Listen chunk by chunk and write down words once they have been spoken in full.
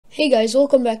Hey guys,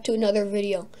 welcome back to another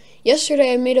video.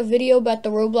 Yesterday I made a video about the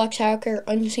Roblox hacker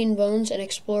Unseen Bones and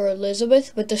Explorer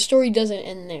Elizabeth, but the story doesn't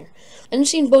end there.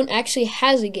 Unseen Bone actually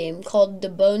has a game called The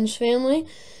Bones Family.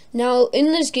 Now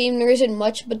in this game there isn't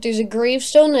much, but there's a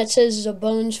gravestone that says The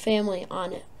Bones Family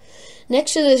on it.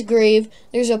 Next to this grave,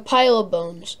 there's a pile of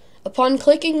bones. Upon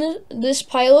clicking this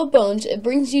pile of bones, it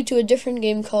brings you to a different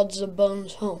game called The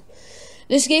Bones Home.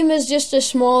 This game is just a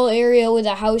small area with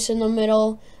a house in the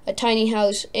middle, a tiny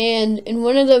house, and in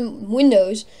one of the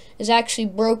windows is actually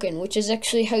broken, which is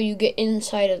actually how you get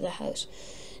inside of the house.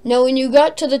 Now when you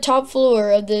got to the top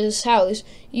floor of this house,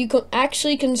 you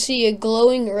can see a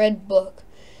glowing red book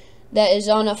that is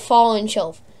on a fallen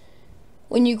shelf.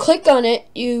 When you click on it,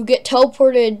 you get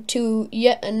teleported to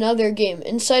yet another game.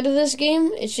 Inside of this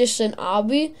game, it's just an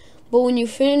obby, but when you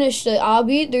finish the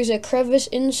obby, there's a crevice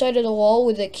inside of the wall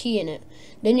with a key in it.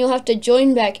 Then you'll have to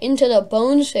join back into the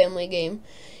Bones Family game,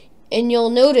 and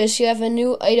you'll notice you have a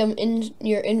new item in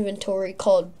your inventory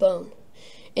called Bone.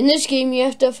 In this game, you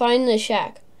have to find the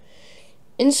shack.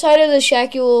 Inside of the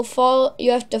shack, you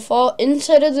have to fall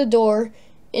inside of the door,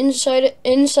 inside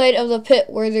of the pit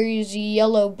where there is a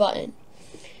yellow button.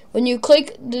 When you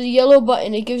click the yellow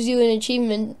button, it gives you an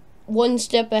achievement one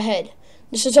step ahead.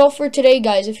 This is all for today,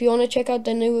 guys. If you want to check out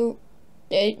the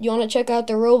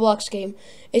Roblox game,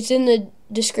 it's in the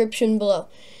description below.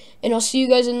 And I'll see you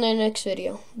guys in the next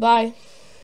video. Bye.